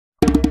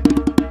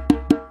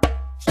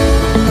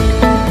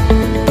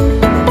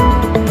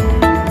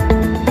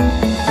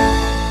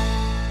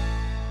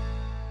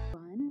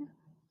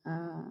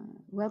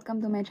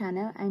welcome to my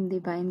channel. I'm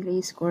Divine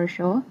Grace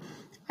Corcio.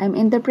 I'm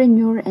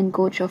entrepreneur and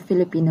coach of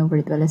Filipino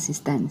virtual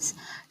assistants.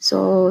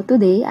 So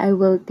today I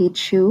will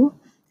teach you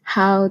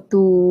how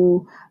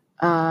to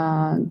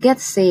get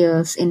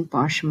sales in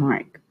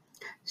Poshmark.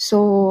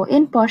 So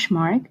in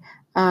Poshmark,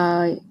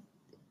 uh,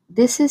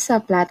 this is a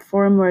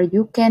platform where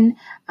you can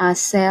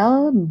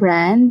sell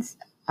brands,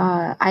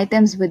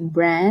 items with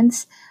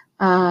brands,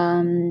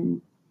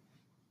 um,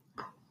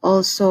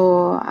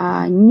 also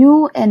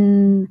new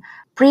and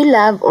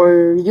pre-loved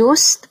or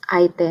used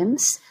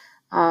items,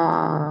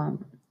 uh,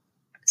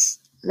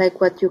 like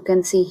what you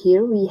can see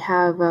here. We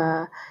have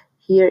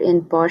here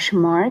in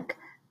Poshmark,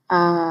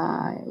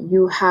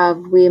 you have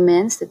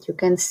women's that you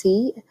can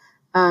see.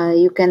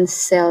 You can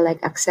sell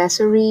like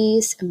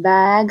accessories,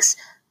 bags,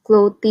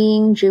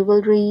 clothing,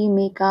 jewelry,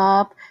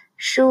 makeup,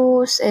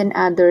 shoes, and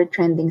other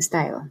trending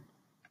style.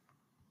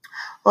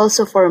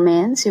 Also for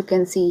men's, you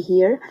can see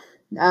here,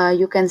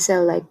 you can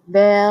sell like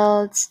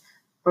belts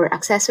or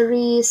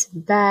accessories,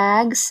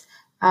 bags,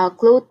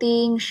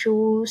 clothing,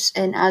 shoes,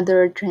 and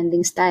other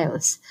trending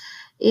styles.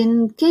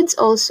 In kids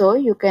also,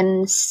 you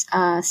can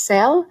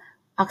sell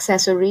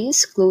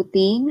accessories,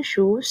 clothing,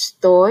 shoes,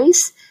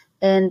 toys,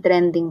 and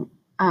trending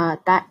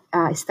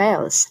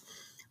styles.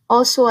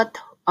 Also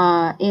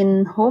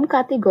in home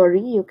category,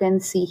 you can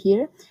see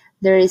here,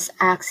 there is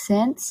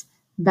accents,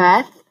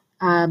 bath,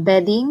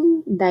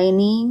 bedding,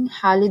 dining,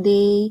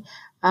 holiday,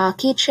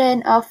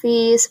 kitchen,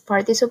 office,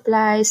 party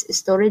supplies,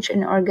 storage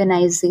and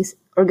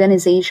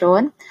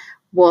organization,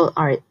 wall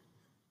art.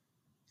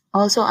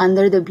 Also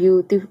under the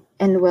beauty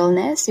and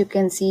wellness, you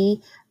can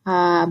see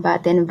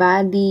bath and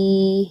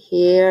body,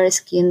 hair,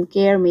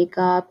 skincare,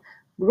 makeup,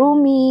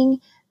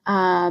 grooming,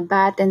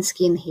 bath and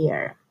skin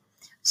hair.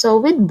 So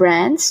with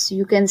brands,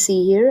 you can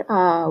see here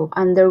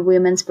under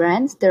women's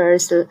brands,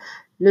 there's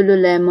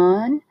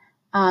Lululemon,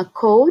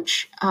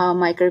 Coach,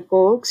 Michael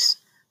Kors,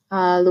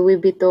 Louis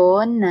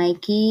Vuitton,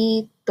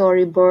 Nike,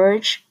 Tory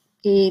Burch,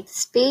 Kate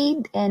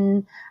Spade,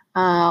 and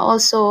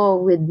also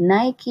with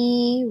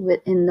Nike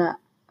within the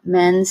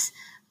men's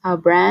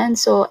brand.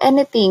 So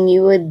anything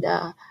you would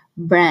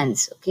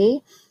brands,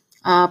 okay?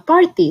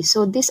 Parties.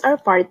 So these are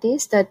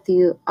parties that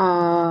you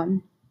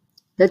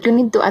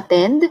need to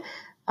attend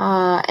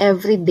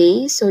every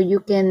day, so you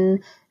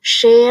can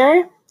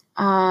share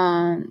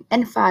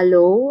and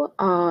follow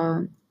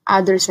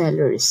other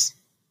sellers.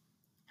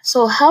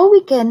 So how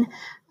we can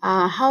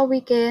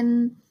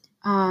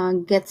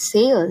get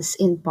sales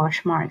in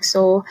Poshmark.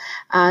 So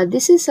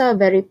this is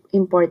very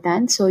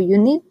important. So you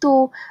need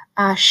to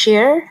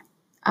share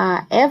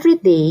every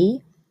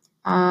day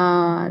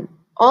uh,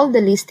 all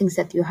the listings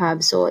that you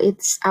have. So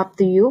it's up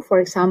to you. For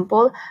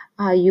example,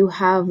 you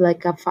have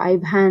like a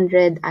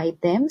 500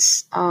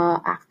 items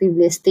active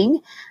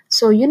listing.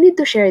 So you need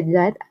to share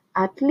that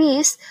at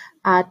least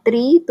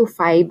 3 to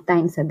 5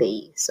 times a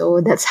day. So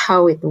that's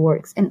how it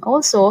works. And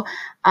also,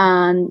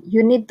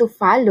 you need to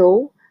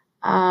follow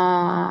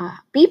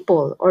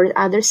people or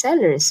other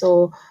sellers.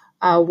 So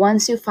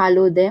once you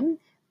follow them,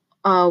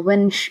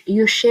 when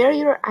you share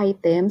your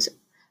items,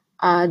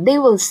 they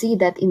will see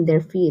that in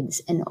their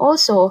feeds. And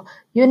also,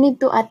 you need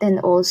to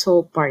attend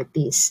also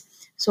parties.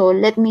 So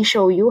let me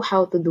show you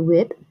how to do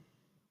it.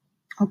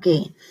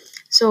 Okay,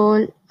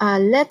 so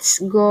let's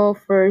go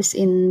first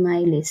in my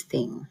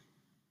listing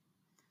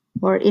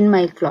or in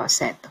my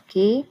closet.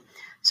 Okay,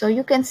 so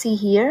you can see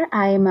here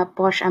I'm a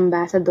Posh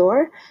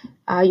ambassador.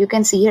 You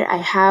can see here I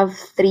have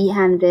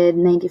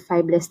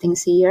 395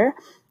 listings here,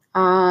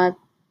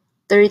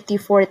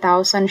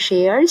 34,000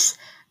 shares.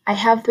 I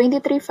have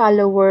 23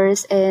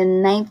 followers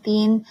and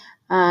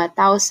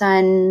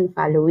 19,000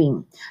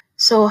 following.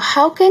 So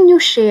how can you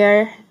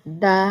share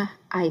the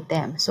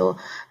item? So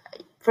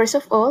first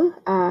of all,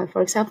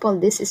 for example,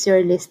 this is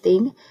your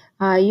listing.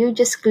 You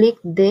just click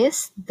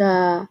this,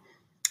 the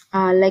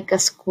like a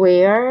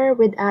square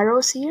with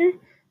arrows here.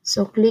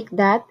 So click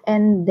that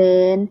and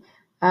then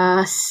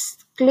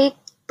click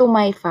to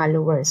my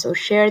followers. So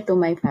share to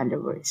my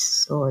followers.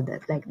 So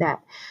that like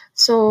that.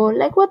 So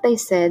like what I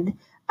said,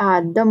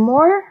 the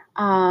more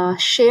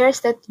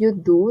shares that you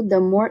do, the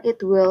more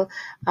it will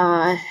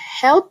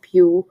help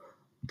you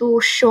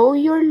to show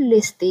your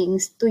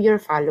listings to your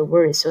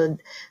followers.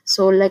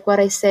 So like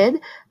what I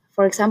said,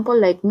 for example,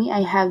 like me,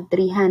 I have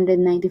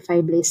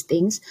 395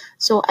 listings.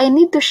 So I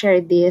need to share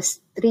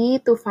this 3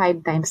 to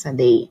 5 times a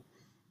day.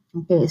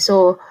 Okay,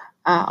 so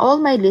all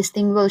my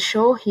listing will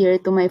show here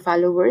to my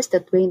followers, the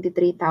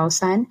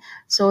 23,000.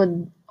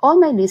 So all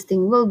my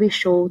listing will be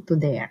shown to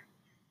there.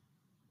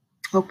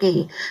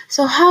 Okay,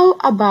 so how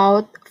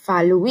about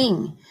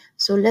following?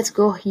 So let's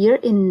go here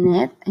in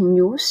net and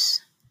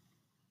news.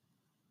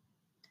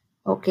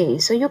 Okay,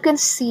 so you can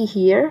see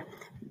here,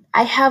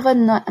 I have a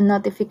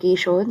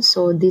notification.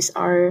 So these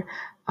are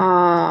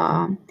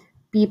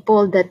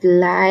people that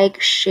like,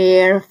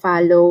 share,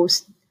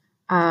 follows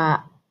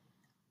that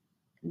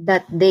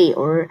day,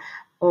 or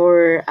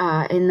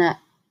in a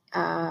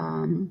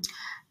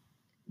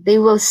they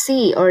will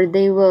see, or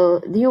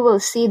you will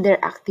see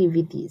their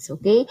activities.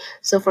 Okay,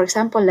 so for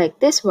example, like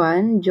this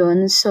one,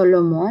 John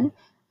Solomon,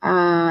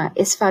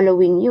 is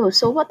following you.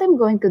 So what I'm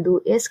going to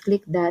do is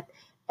click that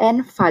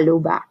and follow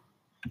back.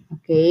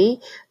 Okay,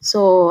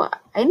 so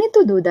I need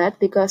to do that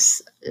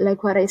because,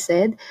 like what I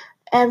said,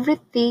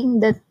 everything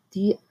that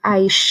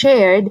I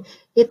shared,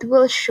 it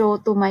will show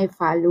to my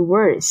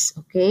followers.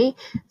 Okay,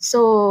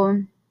 so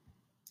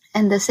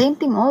and the same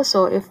thing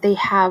also, if they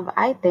have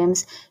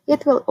items,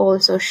 it will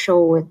also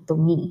show it to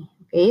me.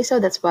 Okay, so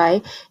that's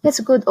why it's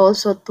good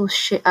also to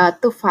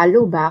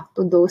follow back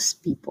to those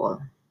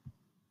people.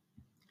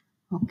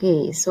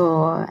 Okay,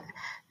 so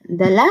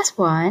the last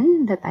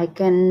one that I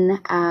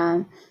can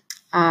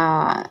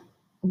uh,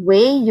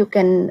 way you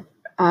can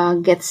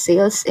get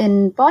sales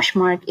in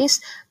Poshmark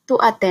is to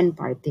attend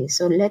parties.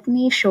 So let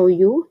me show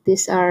you.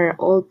 These are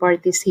all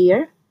parties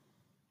here.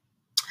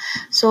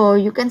 So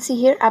you can see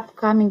here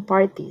upcoming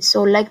parties.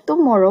 So like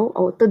tomorrow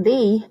or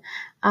today,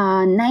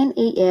 9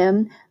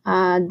 a.m.,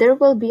 there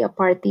will be a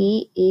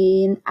party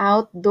in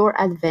Outdoor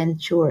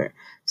Adventure.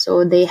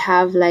 So they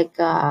have like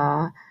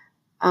Brandhin,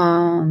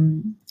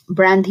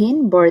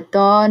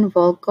 Borton,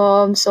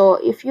 Volcom. So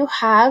if you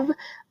have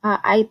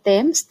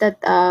items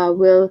that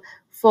will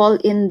fall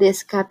in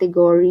this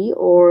category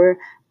or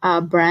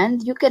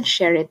brand, you can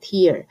share it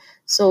here.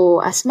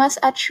 So uh, as much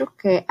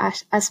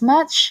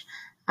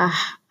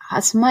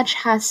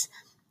as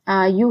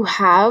you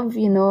have,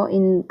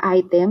 in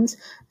items,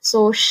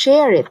 so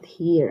share it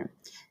here.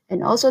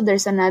 And also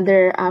there's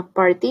another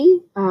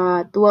party,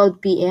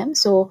 12 p.m.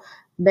 So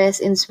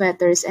best in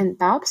sweaters and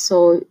tops.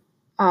 So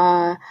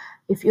uh,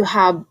 if you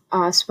have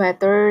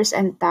sweaters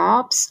and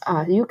tops,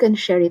 you can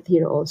share it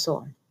here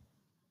also.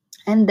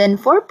 And then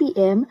 4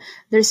 p.m.,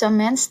 there's a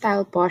men's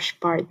style posh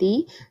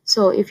party.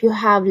 So if you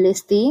have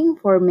listing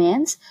for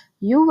men's,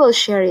 you will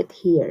share it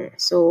here.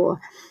 So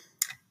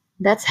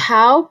that's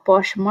how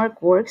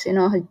Poshmark works.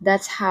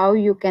 That's how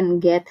you can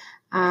get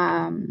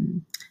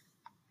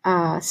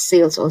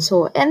sales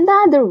also. And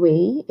the other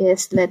way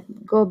is, let's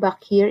go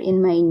back here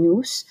in my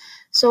news.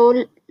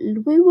 So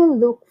we will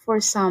look for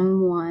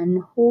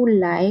someone who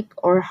like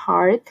or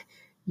heart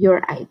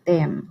your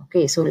item.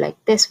 Okay, so like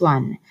this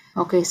one.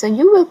 Okay, so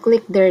you will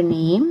click their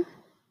name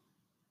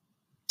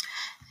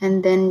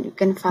and then you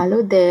can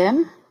follow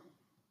them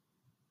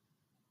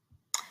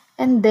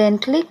and then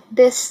click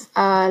this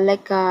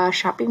like a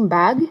shopping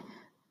bag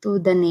to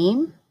the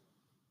name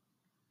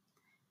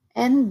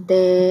and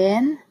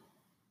then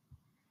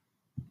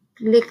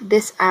click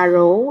this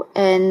arrow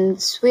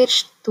and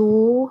switch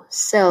to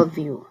sell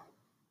view.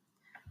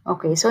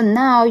 Okay, so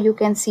now you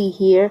can see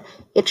here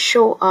it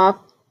show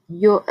up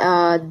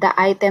the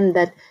item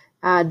that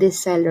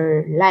this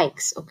seller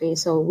likes. Okay,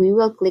 so we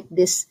will click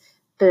this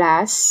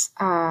plus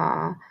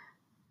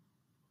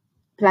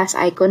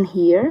icon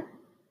here.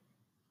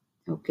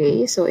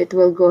 Okay, so it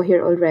will go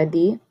here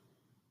already.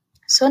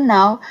 So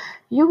now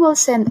you will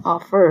send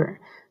offer.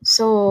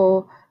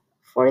 So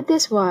for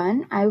this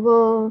one,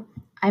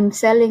 I'm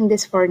selling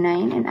this for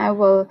 9 and I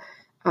will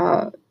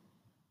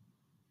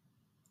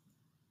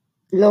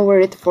lower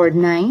it for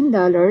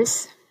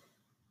 $9.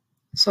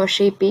 So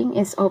shipping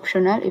is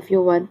optional if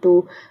you want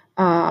to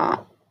uh,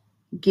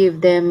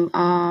 give them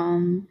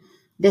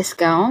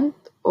discount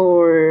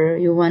or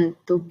you want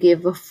to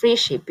give a free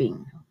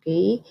shipping.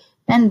 Okay,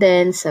 and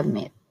then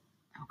submit.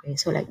 Okay,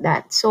 so like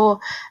that.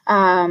 So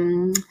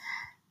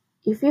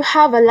if you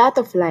have a lot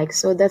of likes,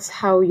 so that's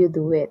how you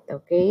do it.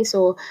 Okay,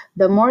 so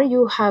the more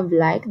you have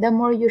like, the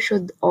more you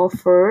should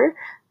offer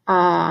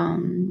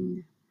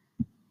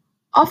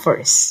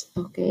offers.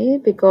 Okay,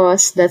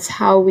 because that's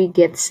how we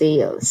get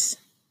sales.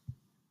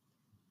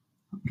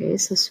 Okay,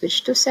 so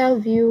switch to sell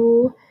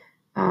view,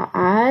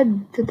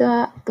 add to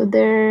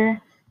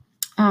their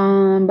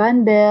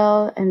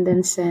bundle, and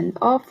then send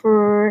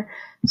offer.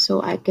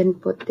 So I can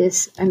put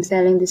this. I'm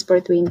selling this for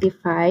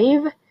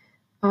 25.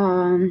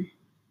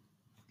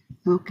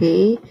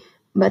 Okay,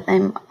 but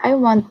I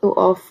want to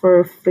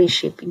offer free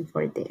shipping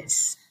for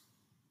this.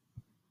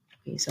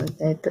 Okay, so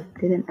that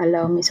didn't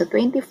allow me. So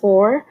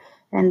 24,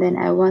 and then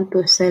I want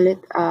to sell it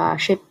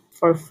ship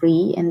for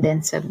free and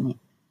then submit.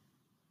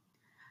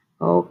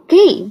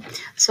 Okay,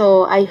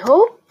 so I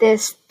hope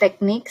these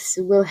techniques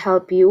will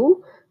help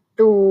you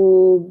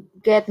to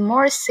get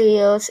more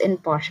sales in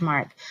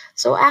Poshmark.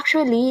 So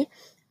actually,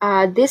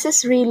 this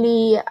is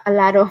really a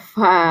lot of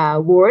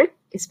work,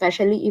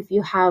 especially if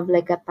you have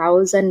like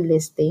 1,000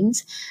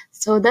 listings.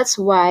 So that's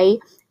why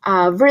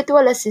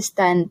virtual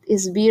assistant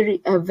is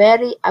very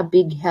a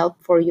big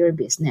help for your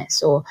business.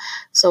 So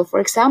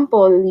for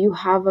example, you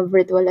have a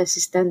virtual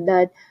assistant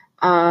that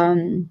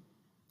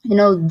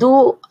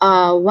do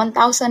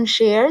 1,000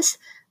 shares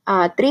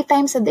 3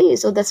 times a day.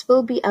 So that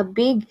will be a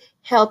big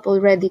help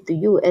already to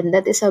you. And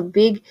that is a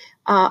big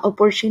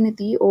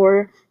opportunity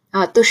or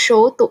to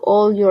show to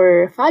all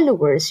your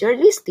followers your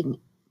listing.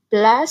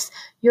 Plus,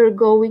 you're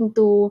going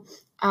to,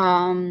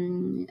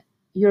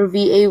 your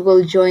VA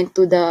will join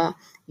to the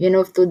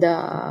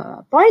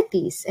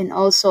parties and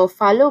also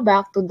follow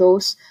back to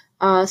those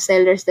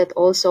sellers that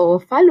also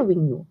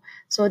following you.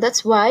 So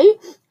that's why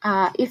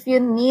if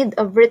you need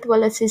a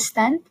virtual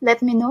assistant,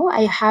 let me know.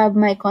 I have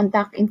my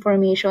contact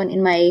information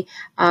in my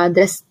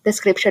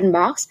description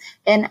box,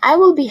 and I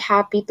will be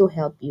happy to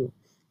help you.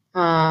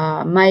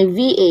 My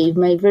VA,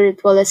 my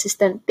virtual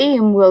assistant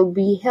team, will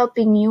be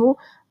helping you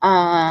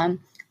to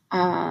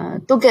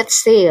get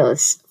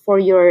sales for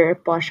your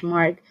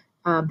Poshmark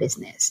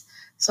business.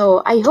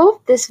 So I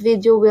hope this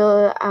video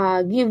will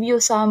give you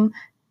some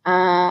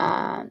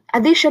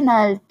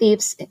additional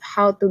tips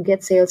how to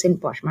get sales in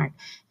Poshmark.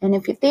 And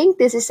if you think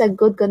this is a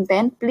good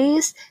content,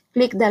 please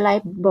click the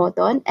like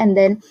button, and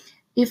then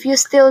if you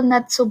still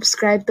not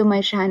subscribed to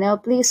my channel,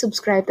 please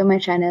subscribe to my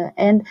channel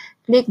and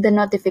click the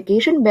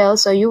notification bell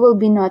so you will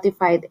be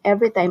notified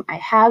every time I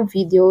have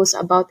videos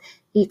about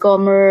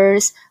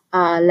e-commerce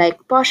like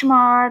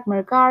Poshmark,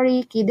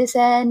 Mercari,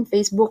 Kidesen,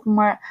 Facebook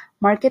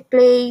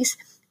Marketplace,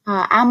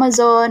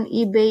 Amazon,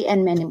 eBay,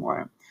 and many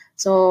more.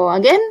 So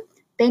again,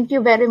 thank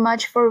you very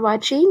much for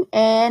watching,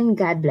 and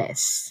God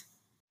bless.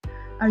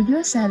 Are you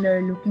a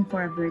seller looking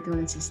for a virtual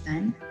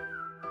assistant?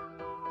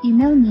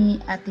 Email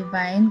me at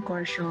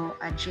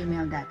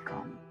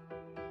divinecorsho@gmail.com.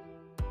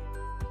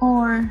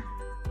 Or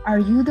are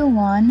you the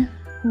one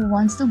who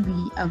wants to be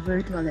a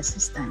virtual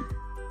assistant?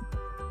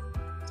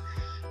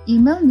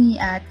 Email me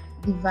at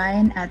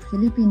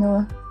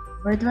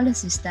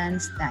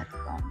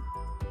divine@filipinovirtualassistants.com.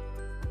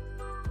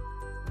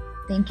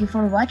 Thank you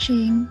for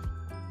watching.